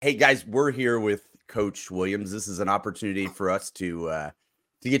Hey guys, we're here with Coach Williams. This is an opportunity for us to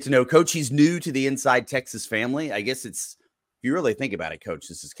get to know Coach. He's new to the Inside Texas family. I guess if you really think about it, Coach,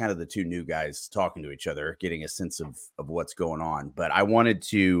 this is kind of the two new guys talking to each other, getting a sense of what's going on. But I wanted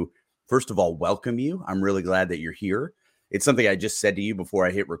to, first of all, welcome you. I'm really glad that you're here. It's something I just said to you before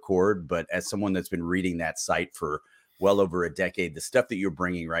I hit record, but as someone that's been reading that site for well over a decade, the stuff that you're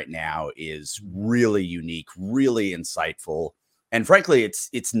bringing right now is really unique, really insightful. And frankly,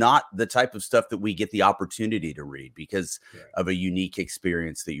 it's not the type of stuff that we get the opportunity to read because of a unique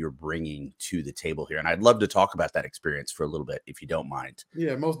experience that you're bringing to the table here. And I'd love to talk about that experience for a little bit, if you don't mind.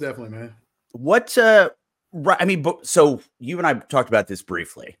 Yeah, most definitely, man. So you and I talked about this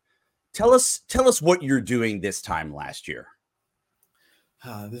briefly. Tell us what you're doing this time last year.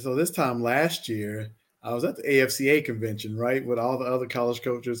 So this time last year, I was at the AFCA convention, right, with all the other college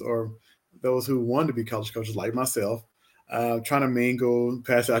coaches or those who wanted to be college coaches like myself. Trying to mingle,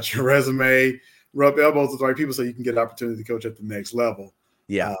 pass out your resume, rub elbows with the right people so you can get an opportunity to coach at the next level.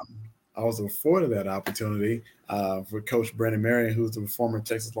 Yeah. I was afforded that opportunity for Coach Brandon Marion, who's the former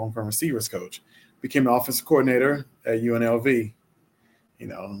Texas long-term receivers coach. Became the offensive coordinator at UNLV. You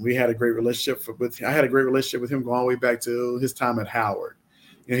know, we had a great relationship I had a great relationship with him going all the way back to his time at Howard.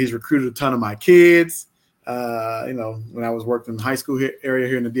 You know, he's recruited a ton of my kids. When I was working in the high school area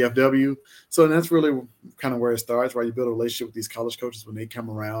here in the DFW. So that's really kind of where it starts, right? You build a relationship with these college coaches when they come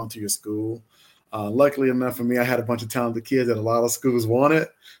around to your school. Luckily enough for me, I had a bunch of talented kids that a lot of schools wanted.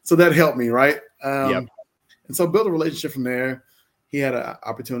 So that helped me, right? And so build a relationship from there. He had an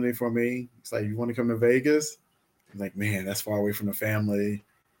opportunity for me. He's like, you want to come to Vegas? I'm like, man, that's far away from the family.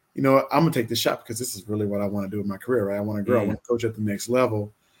 You know what? I'm going to take this shot because this is really what I want to do with my career, right? I want to grow. I want to coach at the next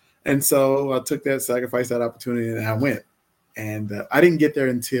level. And so I took that, sacrificed that opportunity, and I went. And I didn't get there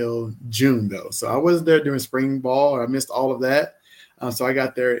until June, though. So I wasn't there during spring ball. I missed all of that. So I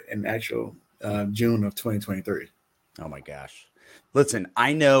got there in actual June of 2023. Oh, my gosh. Listen,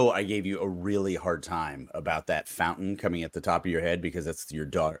 I know I gave you a really hard time about that fountain coming at the top of your head because that's your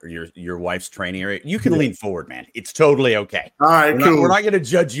daughter, your wife's training area. You can lean forward, man. It's totally okay. All right, cool. We're not going to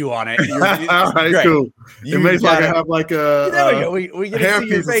judge you on it. All right, great. Cool. It makes like I have like we get hair to see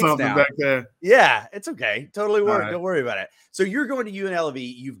your piece or face something now. Back there. Yeah, it's okay. Totally work. Right. Don't worry about it. So you're going to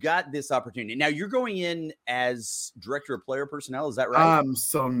UNLV. You've got this opportunity. Now you're going in as director of player personnel. Is that right?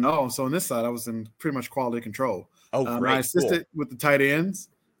 So on this side, I was in pretty much quality control. Oh, great. I assisted with the tight ends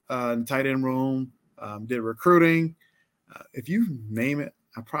in the tight end room, did recruiting. If you name it,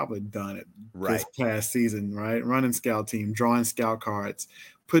 I've probably done it this past season, right? Running scout team, drawing scout cards,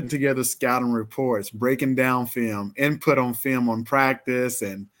 putting together scouting reports, breaking down film, input on film on practice,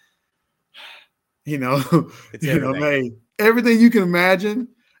 and, everything you can imagine.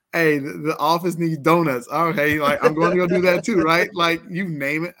 Hey, the office needs donuts. Okay, like I'm going to go do that too, right? Like you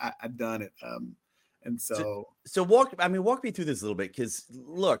name it, I've done it. And so walk me through this a little bit because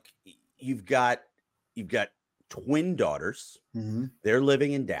look, you've got twin daughters. Mm-hmm. They're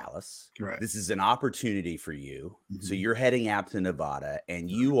living in Dallas. Right. This is an opportunity for you. Mm-hmm. So you're heading out to Nevada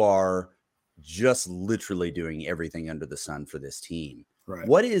and you are just literally doing everything under the sun for this team. Right.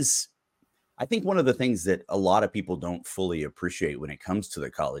 I think one of the things that a lot of people don't fully appreciate when it comes to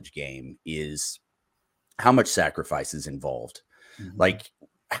the college game is how much sacrifice is involved. Mm-hmm. Like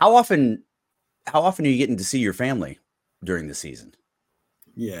how often are you getting to see your family during the season?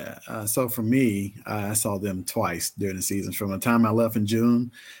 Yeah. So for me, I saw them twice during the season from the time I left in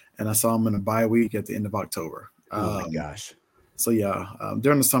June and I saw them in a bye week at the end of October. Oh my gosh. So yeah,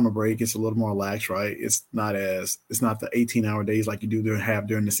 during the summer break, it's a little more lax, right? It's not the 18-hour days like you do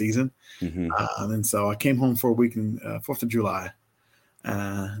during the season. Mm-hmm. And so I came home for a week in 4th of July.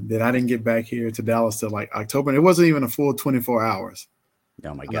 Then I didn't get back here to Dallas till like October. And it wasn't even a full 24 hours.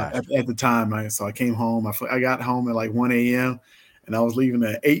 Oh my gosh. At the time, so I came home. I got home at like 1 a.m. and I was leaving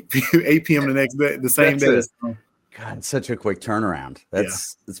at 8 p.m. the next day, the same day. So, God, it's such a quick turnaround.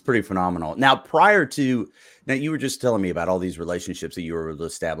 That's pretty phenomenal. Now, you were just telling me about all these relationships that you were able to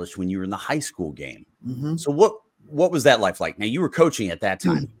establish when you were in the high school game. Mm-hmm. So what was that life like? Now, you were coaching at that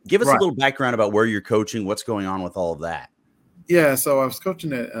time. Give us a little background about where you're coaching, what's going on with all of that. Yeah, so I was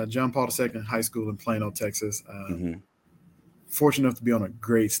coaching at John Paul II High School in Plano, Texas. Fortunate enough to be on a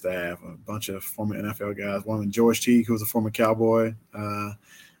great staff, a bunch of former NFL guys. One of George Teague, who was a former Cowboy,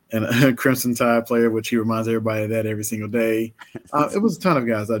 and a Crimson Tide player, which he reminds everybody of that every single day. It was a ton of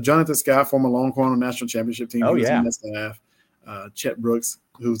guys. Jonathan Scott, former Longhorn National Championship team. Oh, he was on that staff. Chet Brooks,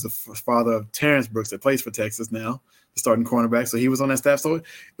 who's the father of Terrence Brooks that plays for Texas now, the starting cornerback. So he was on that staff. So it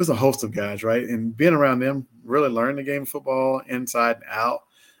was a host of guys, right? And being around them, really learned the game of football inside and out.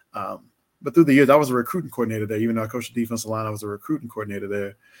 But through the years, I was a recruiting coordinator there. Even though I coached the defensive line, I was a recruiting coordinator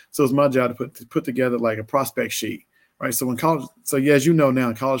there. So it's my job to put together like a prospect sheet, right? So as you know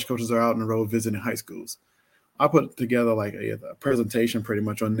now, college coaches are out on the road visiting high schools. I put together like a presentation pretty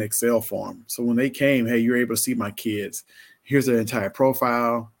much on an Excel form. So when they came, hey, you're able to see my kids. Here's their entire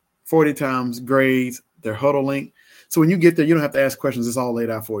profile, 40 times grades, their huddle link. So when you get there, you don't have to ask questions. It's all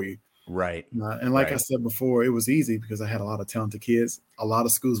laid out for you. Right. And like I said before, it was easy because I had a lot of talented kids. A lot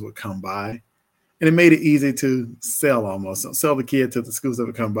of schools would come by, and it made it easy to sell the kid to the schools that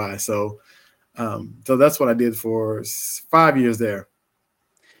would come by. So that's what I did for 5 years there.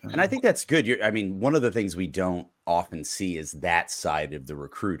 And I think that's good. One of the things we don't often see is that side of the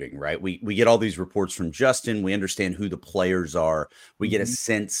recruiting, right? We get all these reports from Justin. We understand who the players are. We get a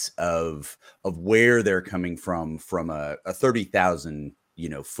sense of where they're coming from a 30,000,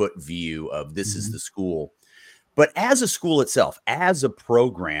 foot view of this is the school. But as a school itself, as a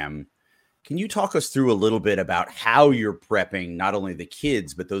program, can you talk us through a little bit about how you're prepping not only the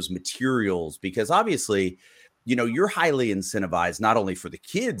kids, but those materials? Because obviously, you're highly incentivized not only for the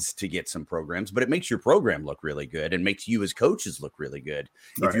kids to get some programs, but it makes your program look really good and makes you as coaches look really good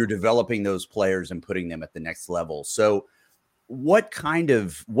if you're developing those players and putting them at the next level. So what kind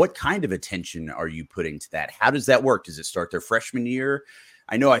of attention are you putting to that? How does that work? Does it start their freshman year?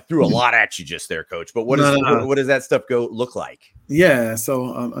 I know I threw a lot at you just there, Coach, but what does that stuff look like? Yeah,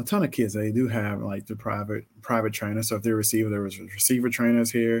 so a ton of kids, they do have like the private trainers. So if they're receiver, there was receiver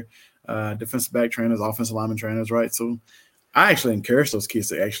trainers here, defensive back trainers, offensive lineman trainers, right? So I actually encourage those kids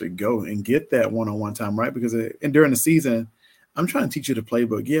to actually go and get that one-on-one time, right? Because during the season, I'm trying to teach you the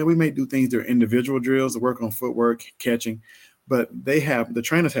playbook. Yeah, we may do things, they're individual drills to work on footwork, catching, but the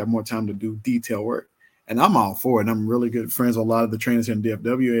trainers have more time to do detail work. And I'm all for it. And I'm really good friends with a lot of the trainers here in the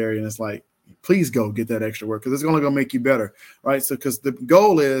DFW area. And it's like, please go get that extra work because it's only going to make you better, right? So because the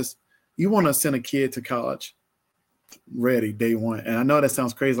goal is you want to send a kid to college ready day one. And I know that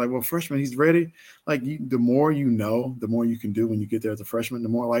sounds crazy. Like, well, freshman, he's ready. Like the more you know, the more you can do when you get there as a freshman, the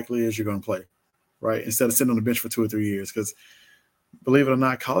more likely it is you're going to play, right? Instead of sitting on the bench for 2 or 3 years. Because believe it or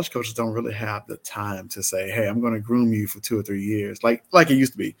not, college coaches don't really have the time to say, hey, I'm going to groom you for 2 or 3 years like it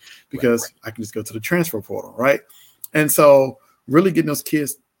used to be because I can just go to the transfer portal, right? And so really getting those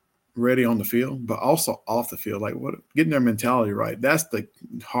kids ready on the field, but also off the field, like getting their mentality right. That's the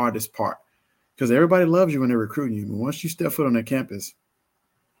hardest part because everybody loves you when they're recruiting you. But once you step foot on their campus,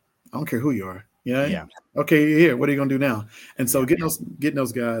 I don't care who you are. Yeah. Okay, you're here. What are you going to do now? And so getting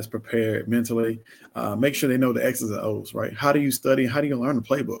those guys prepared mentally, make sure they know the X's and O's, right? How do you study? How do you learn the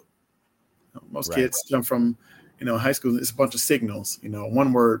playbook? Most kids come from, high school. It's a bunch of signals,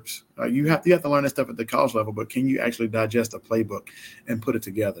 one words. You have to learn that stuff at the college level, but can you actually digest a playbook and put it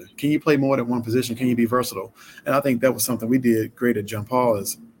together? Can you play more than one position? Can you be versatile? And I think that was something we did great at Jump Hall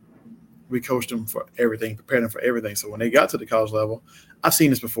is we coached them for everything, prepared them for everything. So when they got to the college level, I've seen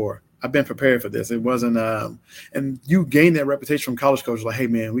this before. I've been prepared for this. It wasn't, and you gain that reputation from college coaches like, hey,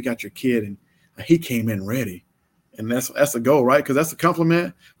 man, we got your kid, and he came in ready. And that's the goal, right? Because that's a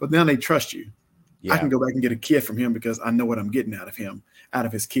compliment, but now they trust you. Yeah. I can go back and get a kid from him because I know what I'm getting out of him, out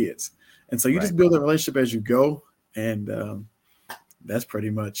of his kids. And so you just build a relationship as you go, and that's pretty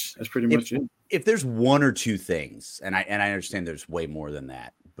much it. If there's one or two things, and I understand there's way more than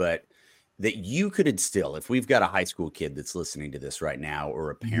that, but that you could instill, if we've got a high school kid that's listening to this right now,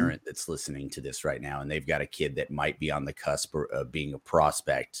 or a parent that's listening to this right now, and they've got a kid that might be on the cusp of being a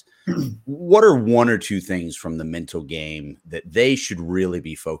prospect, what are one or two things from the mental game that they should really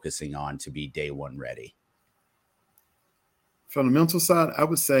be focusing on to be day one ready? From the mental side, I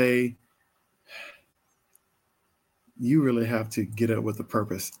would say you really have to get up with a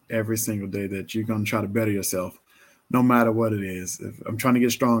purpose every single day that you're going to try to better yourself, no matter what it is. If I'm trying to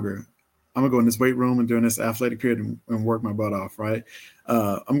get stronger, I'm going to go in this weight room and during this athletic period and work my butt off, right?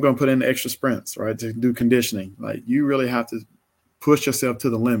 I'm going to put in extra sprints, right, to do conditioning. Like you really have to push yourself to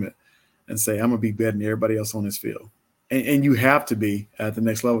the limit and say, I'm going to be better than everybody else on this field. And you have to be at the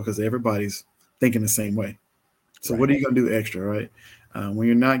next level because everybody's thinking the same way. So what are you going to do extra, right? When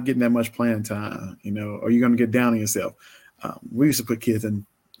you're not getting that much playing time, or you're going to get down on yourself. We used to put kids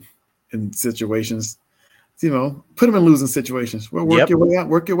in situations, put them in losing situations. Well, work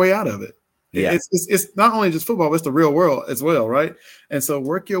your way out of it. Yeah. It's not only just football, it's the real world as well, right? And so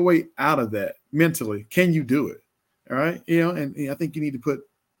work your way out of that mentally. Can you do it? All right. And I think you need to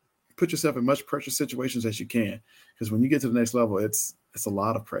put yourself in much pressure situations as you can, because when you get to the next level, it's a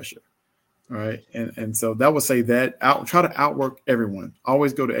lot of pressure. All right. And so that would say that try to outwork everyone.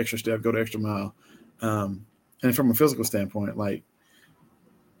 Always go to extra step, go to extra mile. And from a physical standpoint, I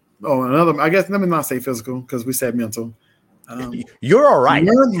guess let me not say physical because we said mental. You're all right.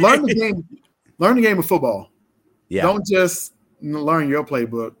 Learn the game. Learn the game of football. Yeah. Don't just learn your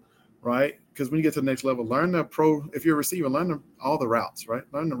playbook, right? Because when you get to the next level, learn the pro. If you're a receiver, learn all the routes, right?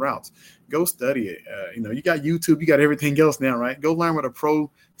 Learn the routes. Go study it. You got YouTube, you got everything else now, right? Go learn what a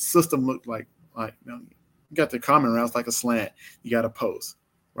pro system look like. You got the common routes like a slant. You got a post,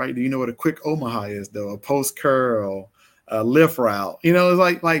 right? Do you know what a quick Omaha is, though? A post curl, a lift route.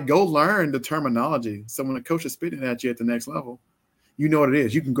 It's like go learn the terminology. So when the coach is spitting at you at the next level, you know what it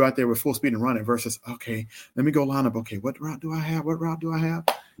is. You can go out there with full speed and run it versus, okay, let me go line up. Okay, what route do I have? What route do I have?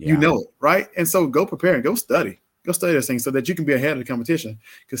 Yeah. You know it, right? And so go prepare and go study. Go study this thing so that you can be ahead of the competition,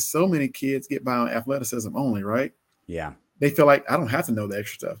 because so many kids get by on athleticism only, right? Yeah. They feel like, I don't have to know the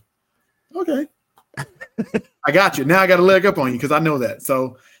extra stuff. Okay. I got you. Now I got a leg up on you because I know that.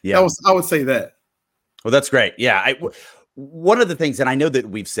 So I would say that. Well, that's great. Yeah. One of the things, and I know that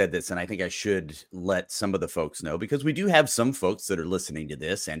we've said this, and I think I should let some of the folks know, because we do have some folks that are listening to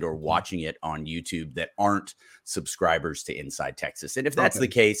this and or watching it on YouTube that aren't subscribers to Inside Texas. And if that's the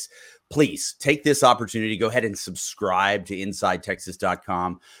case, please take this opportunity, go ahead and subscribe to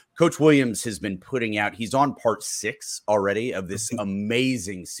InsideTexas.com. Coach Williams has been putting out, he's on part 6 already of this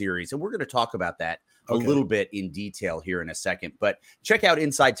amazing series. And we're going to talk about that a little bit in detail here in a second. But check out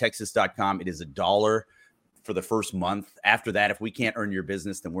InsideTexas.com. It is $1 for the first month. After that, if we can't earn your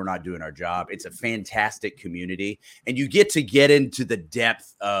business, then we're not doing our job. It's a fantastic community, and you get into the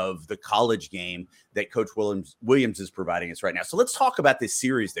depth of the college game that Coach Williams is providing us right now. So let's talk about this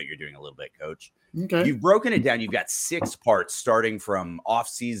series that you're doing a little bit, Coach. Okay. You've broken it down. You've got 6 parts, starting from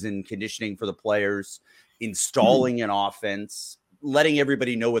off-season conditioning for the players, installing an offense, letting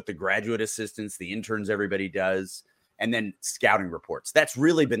everybody know what the graduate assistants, the interns, everybody does, and then scouting reports. That's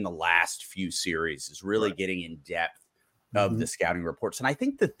really been the last few series, is really getting in depth of the scouting reports. And I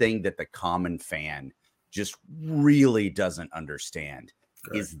think the thing that the common fan just really doesn't understand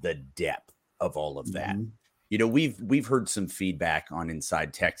is the depth of all of that. We've heard some feedback on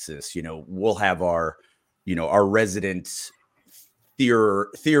Inside Texas. We'll have our resident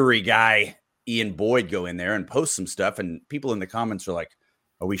theory guy, Ian Boyd, go in there and post some stuff, and people in the comments are like,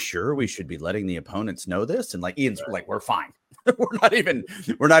 are we sure we should be letting the opponents know this? And like Ian's like, we're fine.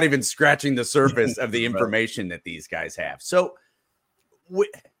 we're not even scratching the surface of the information that these guys have. So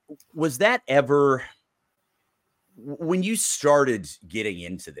was that ever, when you started getting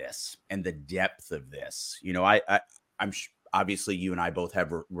into this and the depth of this, I'm obviously you and I both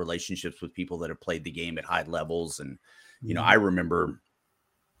have relationships with people that have played the game at high levels. And, I remember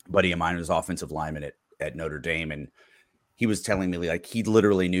a buddy of mine was offensive lineman at Notre Dame, and he was telling me like he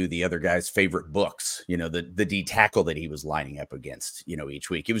literally knew the other guy's favorite books, the D tackle that he was lining up against,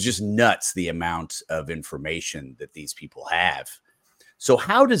 each week. It was just nuts, the amount of information that these people have. So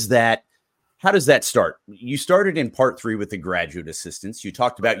how does that start? You started in part 3 with the graduate assistants. You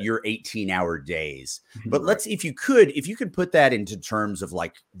talked about your 18-hour days, but if you could put that into terms of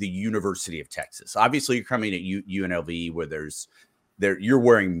like the University of Texas. Obviously you're coming at UNLV where you're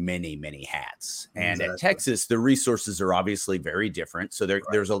wearing many, many hats. And at Texas, the resources are obviously very different. So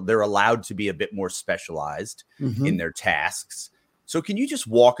they're allowed to be a bit more specialized in their tasks. So can you just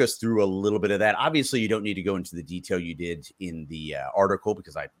walk us through a little bit of that? Obviously, you don't need to go into the detail you did in the article,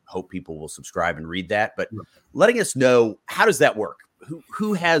 because I hope people will subscribe and read that. But letting us know, how does that work?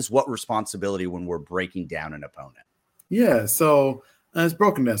 Who has what responsibility when we're breaking down an opponent? Yeah, so it's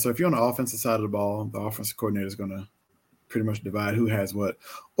broken down. So if you're on the offensive side of the ball, the offensive coordinator is going to pretty much divide who has what,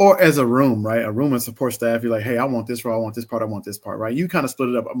 or as a room, right? A room and support staff. You're like, hey, I want this part, I want this part, I want this part, right? You kind of split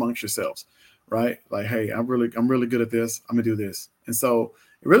it up amongst yourselves, right? Like, hey, I'm really good at this. I'm gonna do this. And so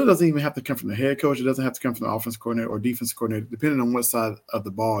it really doesn't even have to come from the head coach. It doesn't have to come from the offense coordinator or defense coordinator, depending on what side of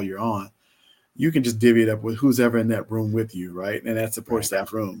the ball you're on. You can just divvy it up with who's ever in that room with you, right? And that support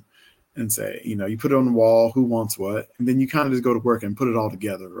staff room, and say, you put it on the wall, who wants what, and then you kind of just go to work and put it all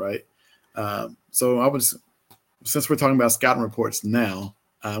together, right? Since we're talking about scouting reports now,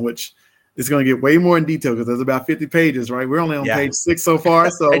 which is going to get way more in detail because there's about 50 pages, right? We're only on page 6 so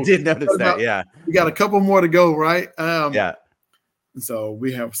far. So I did notice that. Yeah. We got a couple more to go, right? Yeah. So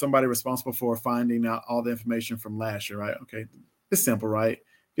we have somebody responsible for finding out all the information from last year, right? Okay. It's simple, right?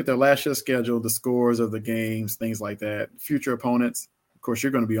 Get their last year's schedule, the scores of the games, things like that. Future opponents. Of course,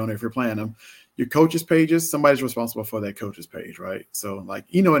 you're going to be on there if you're playing them. Your coaches' pages, somebody's responsible for that coach's page, right? So like,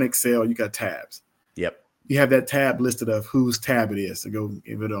 in Excel, you got tabs. Yep. You have that tab listed of whose tab it is, so go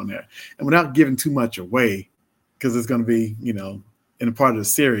give it on there. And without giving too much away, because it's going to be, in a part of the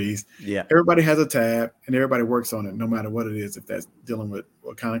series, everybody has a tab and everybody works on it, no matter what it is. If that's dealing with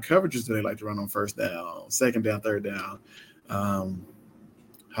what kind of coverages do they like to run on first down, second down, third down,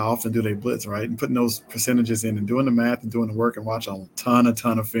 How often do they blitz, right? And putting those percentages in and doing the math and doing the work and watching a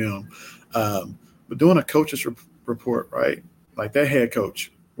ton of film. But doing a coach's report, right? Like that head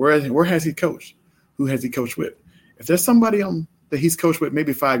coach, where has he coached? Who has he coached with? If there's somebody that he's coached with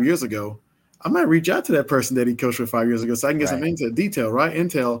maybe 5 years ago, I might reach out to that person that he coached with 5 years ago so I can get some detail, right?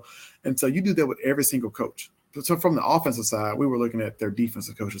 Intel. And so you do that with every single coach. So from the offensive side, we were looking at their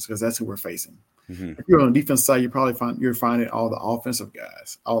defensive coaches because that's who we're facing. Mm-hmm. If you're on the defense side, you're finding all the offensive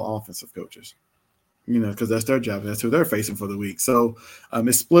guys, all offensive coaches, because that's their job. That's who they're facing for the week. So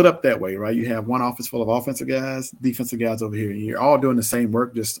it's split up that way, right? You have one office full of offensive guys, defensive guys over here. And you're all doing the same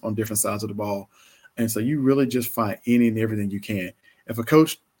work, just on different sides of the ball. And so you really just find any and everything you can. If a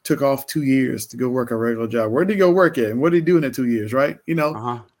coach took off 2 years to go work a regular job, where did he go work at? And what did he do in that 2 years, right?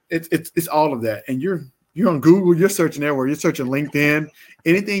 It's all of that. And you're on Google, you're searching everywhere, you're searching LinkedIn,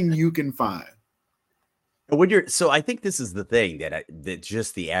 anything you can find. So I think this is the thing that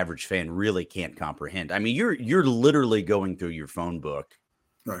just the average fan really can't comprehend. I mean, you're literally going through your phone book,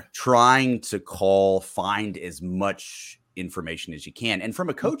 right, trying to find as much information as you can. And from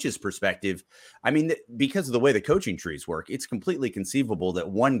a coach's perspective, I mean, because of the way the coaching trees work, it's completely conceivable that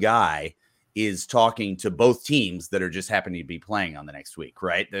one guy is talking to both teams that are just happening to be playing on the next week,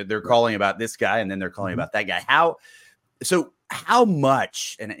 right? They're calling about this guy and then they're calling about that guy. How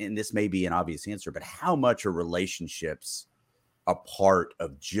much, and this may be an obvious answer, but how much are relationships a part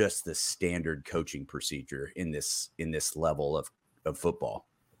of just the standard coaching procedure in this level of football?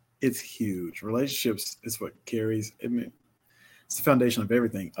 It's huge. Relationships is what carries. I mean, it's the foundation of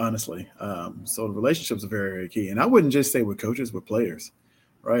everything, honestly. So the relationships are very, very key. And I wouldn't just say with coaches, with players,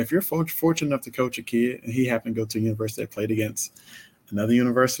 right? If you're fortunate enough to coach a kid and he happened to go to a university that played against another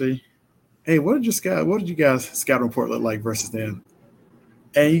university, hey, what did you guys scout report look like versus them?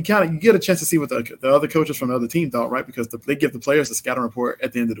 And you get a chance to see what the other coaches from the other team thought, right? Because they give the players a scouting report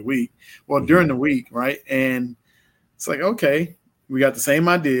at the end of the week. Well, during the week, right? And it's like, okay, we got the same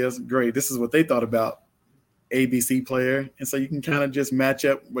ideas. Great. This is what they thought about ABC player. And so you can kind of just match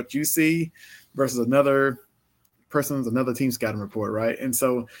up what you see versus another team scouting report, right? And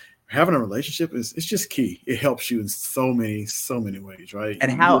so having a relationship it's just key. It helps you in so many ways, right?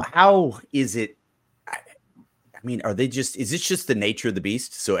 And how is it? I mean, is this just the nature of the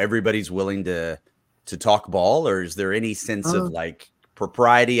beast? So everybody's willing to talk ball, or is there any sense of like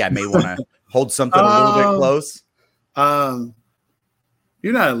propriety? I may want to hold something a little bit close.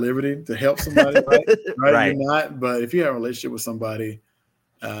 You're not at liberty to help somebody, right? Right. You're not. But if you have a relationship with somebody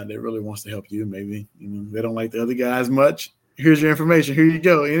that really wants to help you, maybe they don't like the other guys much. Here's your information. Here you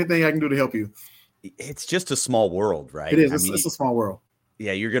go. Anything I can do to help you. It's just a small world, right? It is. It's a small world.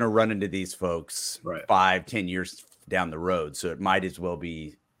 Yeah, you're going to run into these folks 5-10 years down the road. So it might as well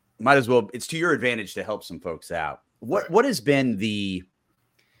it's to your advantage to help some folks out. What was the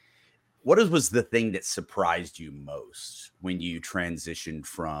thing that surprised you most when you transitioned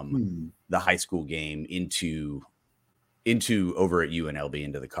from the high school game into over at UNLV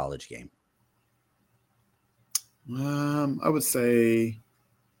into the college game? I would say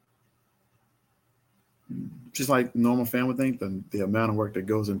just like normal family thing, the amount of work that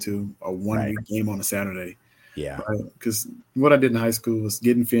goes into a one-week game on a Saturday. Yeah. Because what I did in high school was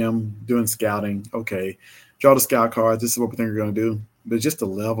getting film, doing scouting. Okay, draw the scout cards. This is what we think we're going to do. But just the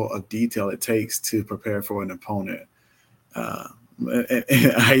level of detail it takes to prepare for an opponent.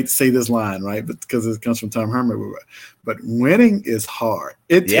 And I hate to say this line, right? But because it comes from Tom Herman, but winning is hard.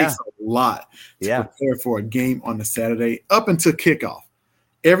 It takes a lot to prepare for a game on a Saturday up until kickoff.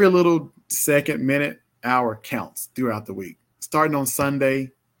 Every little second, minute, hour counts throughout the week, starting on Sunday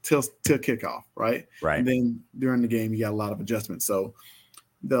till kickoff, right? Right. And then during the game, you got a lot of adjustments. So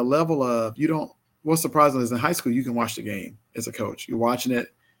the level of what's surprising is in high school, you can watch the game as a coach. You're watching it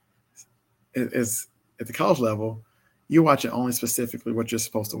as at the college level. You watch it only specifically what you're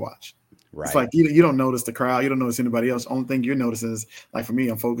supposed to watch. Right. It's like you don't notice the crowd. You don't notice anybody else. Only thing you're noticing is, like for me,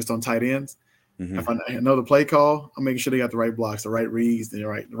 I'm focused on tight ends. Mm-hmm. If I know the play call, I'm making sure they got the right blocks, the right reads, the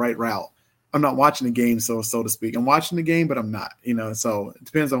right route. I'm not watching the game, so to speak. I'm watching the game, but I'm not. So it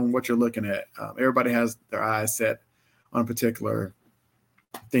depends on what you're looking at. Everybody has their eyes set on a particular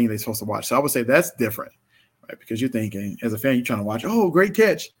thing they're supposed to watch. So I would say that's different, right? Because you're thinking, as a fan, you're trying to watch, oh, great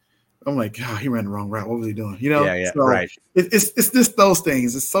catch. I'm like, he ran the wrong route. What was he doing? Yeah, so right. It's just those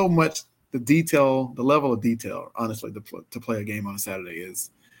things. It's so much the level of detail, honestly, to play a game on a Saturday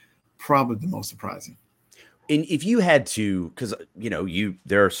is probably the most surprising. And if you had to, because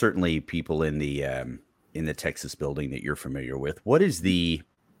there are certainly people in the Texas building that you're familiar with.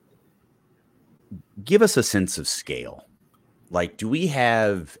 Give us a sense of scale. Like, do we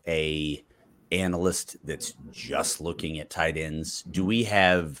have a analyst that's just looking at tight ends? Do we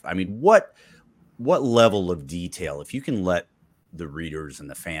have, I mean, what level of detail, if you can let the readers and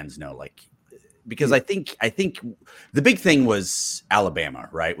the fans know, like, because I think the big thing was Alabama,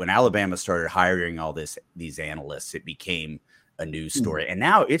 right? When Alabama started hiring all these analysts, it became a news story. And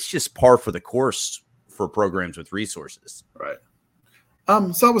now it's just par for the course for programs with resources. Right.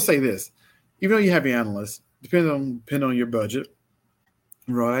 So I would say this, even though you have your analysts, depending on your budget,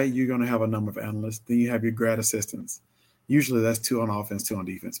 right, you're going to have a number of analysts. Then you have your grad assistants. Usually that's 2 on offense, 2 on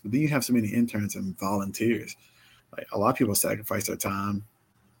defense. But then you have so many interns and volunteers. Like a lot of people sacrifice their time,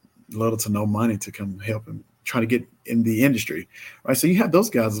 little to no money to come help and try to get in the industry, right? So you have those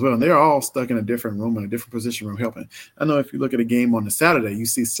guys as well, and they're all stuck in a different room, in a different position room helping. I know if you look at a game on the Saturday, you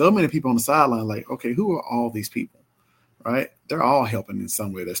see so many people on the sideline like, okay, who are all these people, right? They're all helping in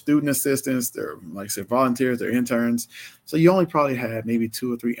some way. They're student assistants, they're, like I said, volunteers, they're interns. So you only probably have maybe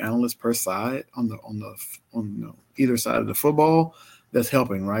 2 or 3 analysts per side on either side of the football that's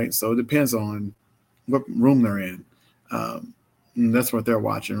helping, right? So it depends on what room they're in. And that's what they're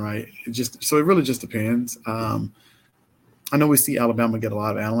watching, right? So it really just depends. I know we see Alabama get a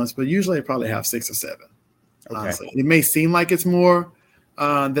lot of analysts, but usually they probably have 6 or 7. Okay. Honestly, it may seem like it's more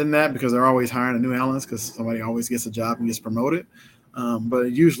than that because they're always hiring a new analyst because somebody always gets a job and gets promoted.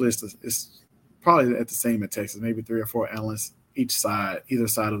 But usually it's probably at the same at Texas, maybe 3 or 4 analysts either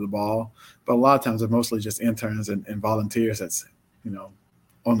side of the ball. But a lot of times they're mostly just interns and volunteers that's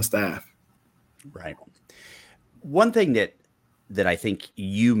on the staff. Right. One thing that I think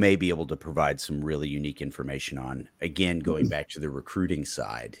you may be able to provide some really unique information on, again, going back to the recruiting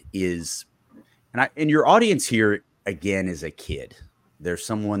side, is, and your audience here, again, is a kid. There's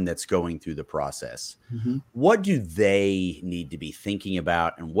someone that's going through the process. Mm-hmm. What do they need to be thinking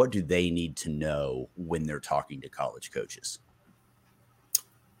about, and what do they need to know when they're talking to college coaches?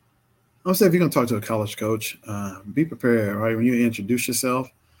 I'll say if you're going to talk to a college coach, be prepared, right? When you introduce yourself,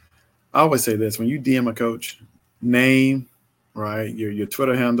 I always say this, when you DM a coach, name, right, your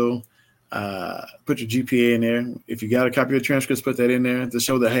Twitter handle, put your GPA in there. If you got a copy of your transcripts, put that in there to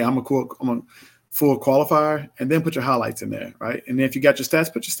show that, hey, I'm a full qualifier, and then put your highlights in there, right? And then if you got your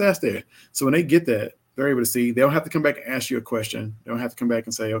stats, put your stats there. So when they get that, they're able to see. They don't have to come back and ask you a question. They don't have to come back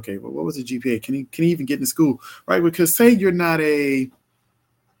and say, okay, well, what was the GPA? Can he even get into school, right? Because say you're not a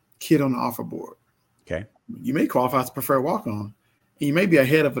kid on the offer board. Okay. You may qualify as a preferred walk-on. You may be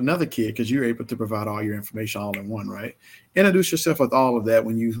ahead of another kid because you're able to provide all your information all in one, right? Introduce yourself with all of that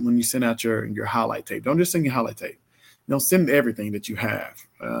when you send out your highlight tape. Don't just send your highlight tape. Send everything that you have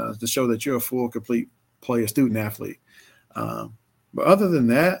to show that you're a full, complete player, student athlete. But other than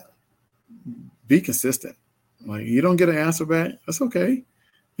that, be consistent. Like, you don't get an answer back, that's okay.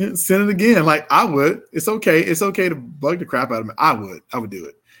 Send it again. Like I would. It's okay. It's okay to bug the crap out of me. I would do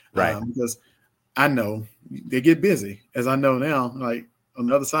it. Right. Because I know they get busy, as I know now. Like on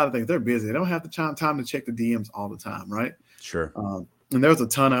the other side of things, they're busy. They don't have the time to check the DMs all the time, right? Sure. And there was a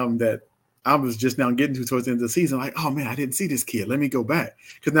ton of them that I was just now getting to towards the end of the season. Like, oh man, I didn't see this kid. Let me go back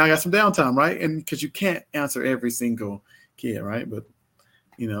because now I got some downtime, right? And because you can't answer every single kid, right? But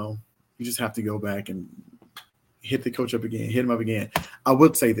you just have to go back and hit the coach up again, hit him up again. I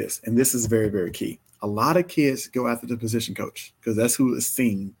would say this, and this is very, very key. A lot of kids go after the position coach because that's who is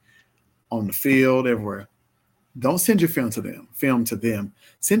seen on the field, everywhere. Don't send your film to them.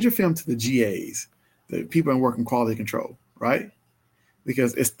 Send your film to the GAs, the people in working quality control, right?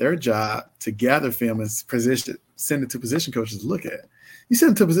 Because it's their job to gather film and send it to position coaches to look at. You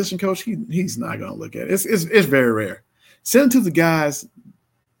send it to a position coach, he's not going to look at it. It's very rare. Send it to the guys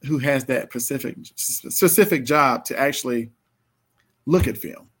who has that specific job to actually look at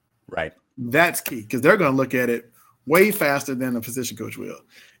film. Right. That's key because they're going to look at it way faster than the position coach will.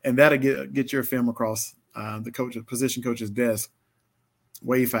 And that'll get your film across the position coach's desk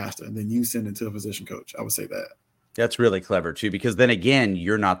way faster than you send it to a position coach. I would say that. That's really clever too, because then again,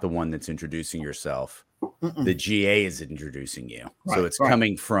 you're not the one that's introducing yourself. Mm-mm. The GA is introducing you. Right, so it's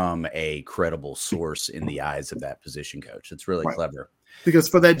coming from a credible source in the eyes of that position coach. It's really clever. Because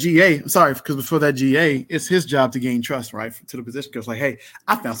for that GA, it's his job to gain trust, right? To the position coach, like, hey,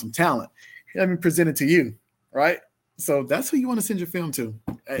 I found some talent. Let me present it to you, right? So that's who you want to send your film to.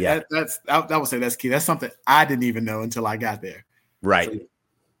 Yeah. I would say that's key. That's something I didn't even know until I got there. Right.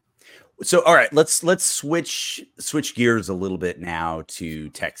 So all right, let's switch gears a little bit now to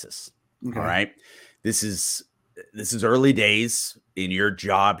Texas. Okay. All right. This is early days in your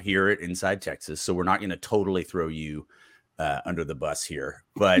job here at Inside Texas, so we're not going to totally throw you under the bus here.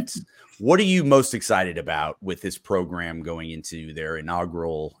 But what are you most excited about with this program going into their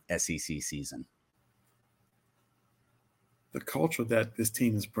inaugural SEC season? the culture that this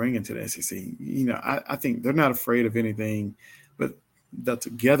team is bringing to the SEC. I think they're not afraid of anything, but the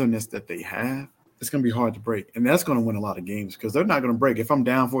togetherness that they have, it's going to be hard to break. And that's going to win a lot of games because they're not going to break. If I'm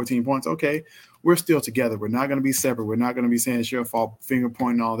down 14 points, okay, we're still together. We're not going to be separate. We're not going to be saying it's your fault, finger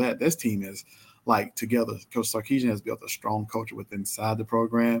pointing, all that. This team is like together. Coach Sarkisian has built a strong culture inside the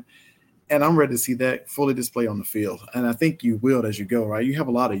program. And I'm ready to see that fully displayed on the field. And I think you will as you go, right? You have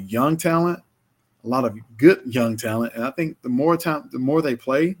a lot of young talent, a lot of good young talent. And I think the more they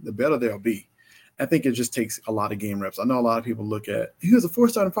play, the better they'll be. I think it just takes a lot of game reps. I know a lot of people look at, he was a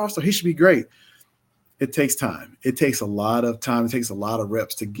 4-star and 5-star, he should be great. It takes time. It takes a lot of time. It takes a lot of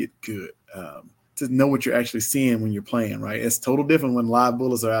reps to get good, to know what you're actually seeing when you're playing, right? It's total different when live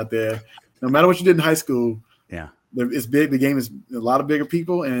bullets are out there. No matter what you did in high school, yeah, it's big. The game is a lot of bigger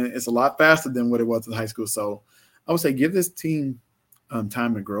people, and it's a lot faster than what it was in high school. So I would say give this team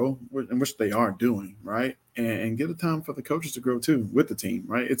time to grow, in which they are doing, right? And give the time for the coaches to grow too with the team,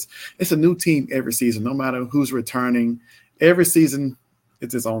 right? It's a new team every season, no matter who's returning. Every season,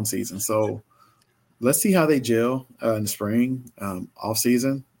 it's its own season. So let's see how they gel in the spring, off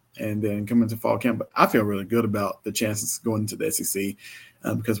season, and then come into fall camp. But I feel really good about the chances going into the SEC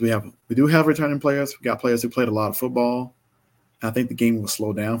because we do have returning players. We got players who played a lot of football. I think the game will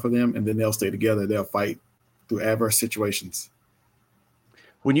slow down for them, and then they'll stay together. They'll fight through adverse situations.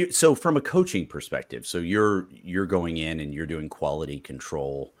 So from a coaching perspective, so you're going in and you're doing quality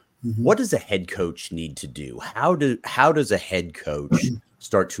control. Mm-hmm. What does a head coach need to do? How does a head coach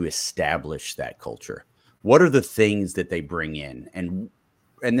start to establish that culture? What are the things that they bring in? And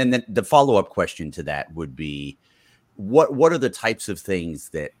then the follow-up question to that would be, what are the types of things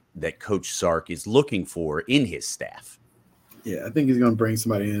that Coach Sark is looking for in his staff? Yeah, I think he's going to bring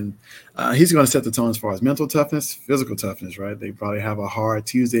somebody in. He's going to set the tone as far as mental toughness, physical toughness, right? They probably have a hard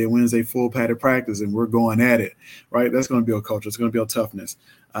Tuesday and Wednesday full padded practice, and we're going at it, right? That's going to build culture. It's going to build toughness.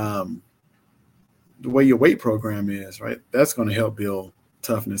 The way your weight program is, right? That's going to help build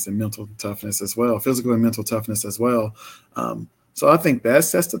toughness and mental toughness as well, physical and mental toughness as well. So I think that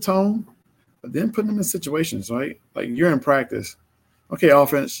sets the tone. But then putting them in situations, right? Like you're in practice. Okay,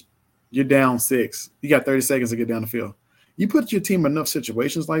 offense, you're down 6. You got 30 seconds to get down the field. You put your team in enough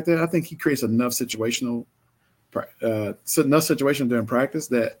situations like that, I think he creates enough situations during practice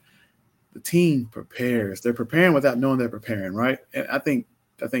that the team prepares. They're preparing without knowing they're preparing, right? And I think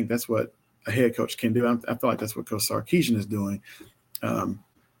that's what a head coach can do. I feel like that's what Coach Sarkisian is doing.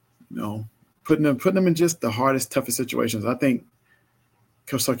 Putting them in just the hardest, toughest situations. I think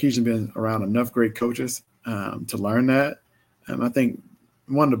Coach Sarkisian been around enough great coaches to learn that. I think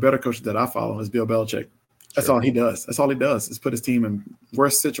one of the better coaches that I follow is Bill Belichick. That's all he does. That's all he does is put his team in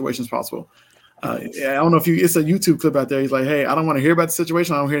worst situations possible. I don't know if it's a YouTube clip out there. He's like, hey, I don't want to hear about the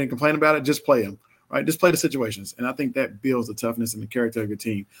situation. I don't hear any complain about it. Just play them, right? Just play the situations. And I think that builds the toughness and the character of your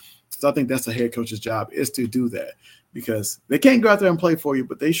team. So I think that's the head coach's job is to do that because they can't go out there and play for you,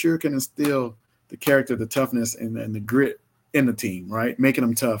 but they sure can instill the character, the toughness, and the grit in the team, right? Making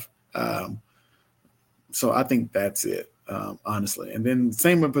them tough. So I think that's it. Honestly. And then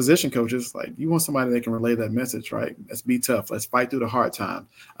same with position coaches, like you want somebody that can relay that message, right? Let's be tough. Let's fight through the hard times.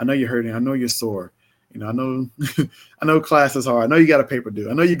 I know you're hurting. I know you're sore. I know class is hard. I know you got a paper due.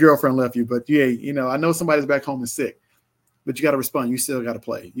 I know your girlfriend left you, but I know somebody's back home and sick, but you got to respond. You still got to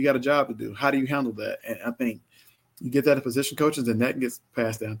play. You got a job to do. How do you handle that? And I think you get that to position coaches and that gets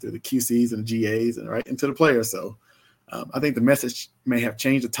passed down through the QCs and the GAs and right into the players. So I think the message may have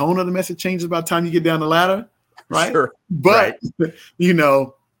changed. The tone of the message changes by the time you get down the ladder. Right. Sure. But,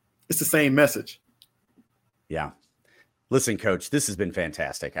 it's the same message. Yeah. Listen, Coach, this has been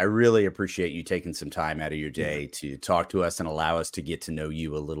fantastic. I really appreciate you taking some time out of your day to talk to us and allow us to get to know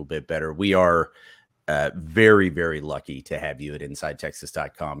you a little bit better. We are very, very lucky to have you at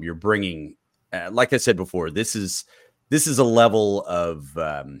InsideTexas.com. You're bringing, like I said before, this is a level of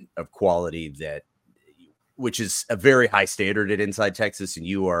quality which is a very high standard at Inside Texas, and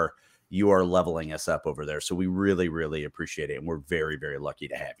you are leveling us up over there. So we really, really appreciate it. And we're very, very lucky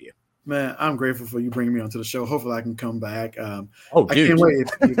to have you. Man, I'm grateful for you bringing me onto the show. Hopefully I can come back. Dude. I can't wait.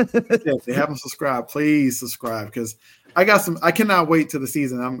 If they haven't subscribed, please subscribe because I cannot wait till the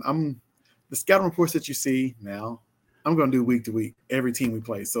season. I'm the scouting reports that you see now, I'm going to do week to week, every team we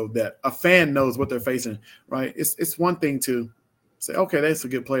play so that a fan knows what they're facing, right? It's one thing to say, okay, that's a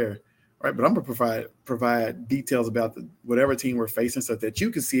good player. Right, but I'm going to provide details about whatever team we're facing so that you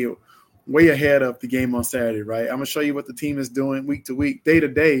can see it way ahead of the game on Saturday, right? I'm going to show you what the team is doing week to week, day to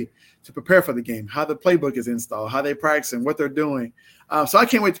day to prepare for the game, how the playbook is installed, how they practice and what they're doing. So I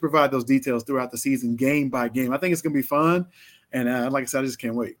can't wait to provide those details throughout the season, game by game. I think it's going to be fun. And like I said, I just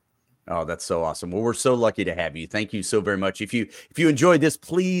can't wait. Oh, that's so awesome. Well, we're so lucky to have you. Thank you so very much. If you enjoyed this,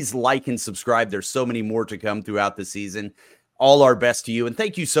 please like and subscribe. There's so many more to come throughout the season. All our best to you. And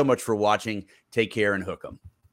thank you so much for watching. Take care and hook 'em.